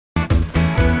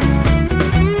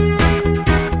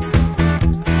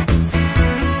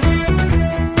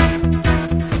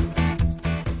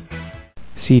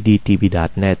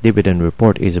CDTV.net Dividend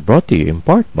Report is brought to you in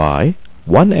part by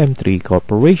 1M3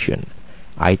 Corporation,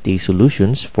 IT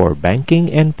Solutions for Banking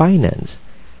and Finance.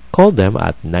 Call them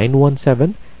at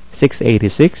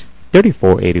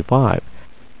 917-686-3485.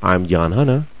 I'm John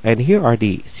Hanna, and here are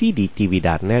the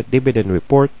CDTV.net Dividend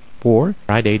Report for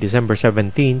Friday, December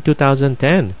 17,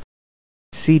 2010.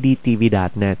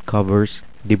 CDTV.net covers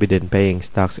dividend-paying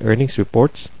stocks earnings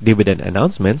reports, dividend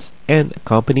announcements, and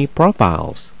company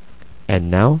profiles. And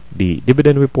now, the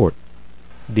dividend report.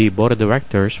 The board of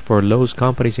directors for Lowe's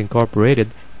Companies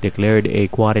Incorporated declared a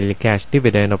quarterly cash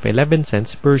dividend of 11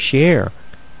 cents per share.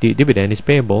 The dividend is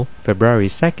payable February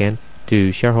 2nd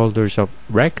to shareholders of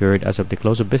record as of the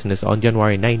close of business on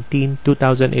January 19,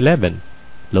 2011.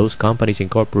 Lowe's Companies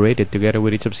Incorporated, together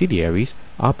with its subsidiaries,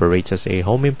 operates as a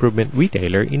home improvement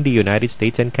retailer in the United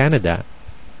States and Canada.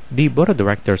 The board of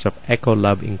directors of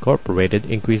Ecolab Incorporated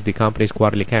increased the company's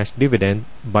quarterly cash dividend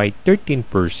by 13%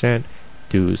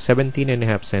 to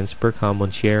 17.5 cents per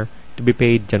common share to be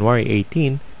paid January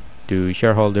 18 to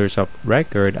shareholders of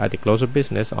record at the close of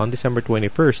business on December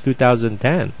 21,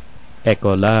 2010.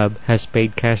 Ecolab has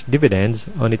paid cash dividends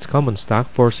on its common stock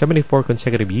for 74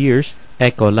 consecutive years.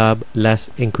 Ecolab last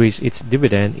increased its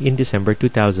dividend in December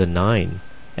 2009.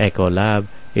 Ecolab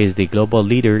is the global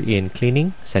leader in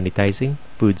cleaning, sanitizing,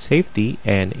 food safety,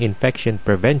 and infection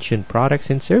prevention products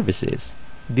and services.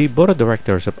 The board of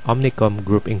directors of Omnicom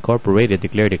Group Incorporated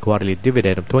declared a quarterly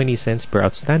dividend of 20 cents per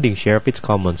outstanding share of its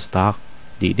common stock.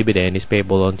 The dividend is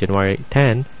payable on January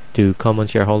 10 to common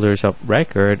shareholders of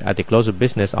record at the close of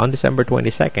business on December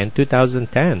 22,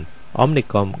 2010.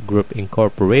 Omnicom Group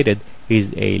Incorporated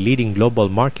is a leading global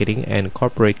marketing and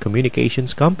corporate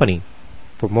communications company.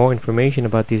 For more information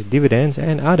about these dividends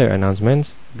and other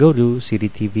announcements, go to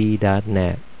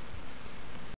cdtv.net.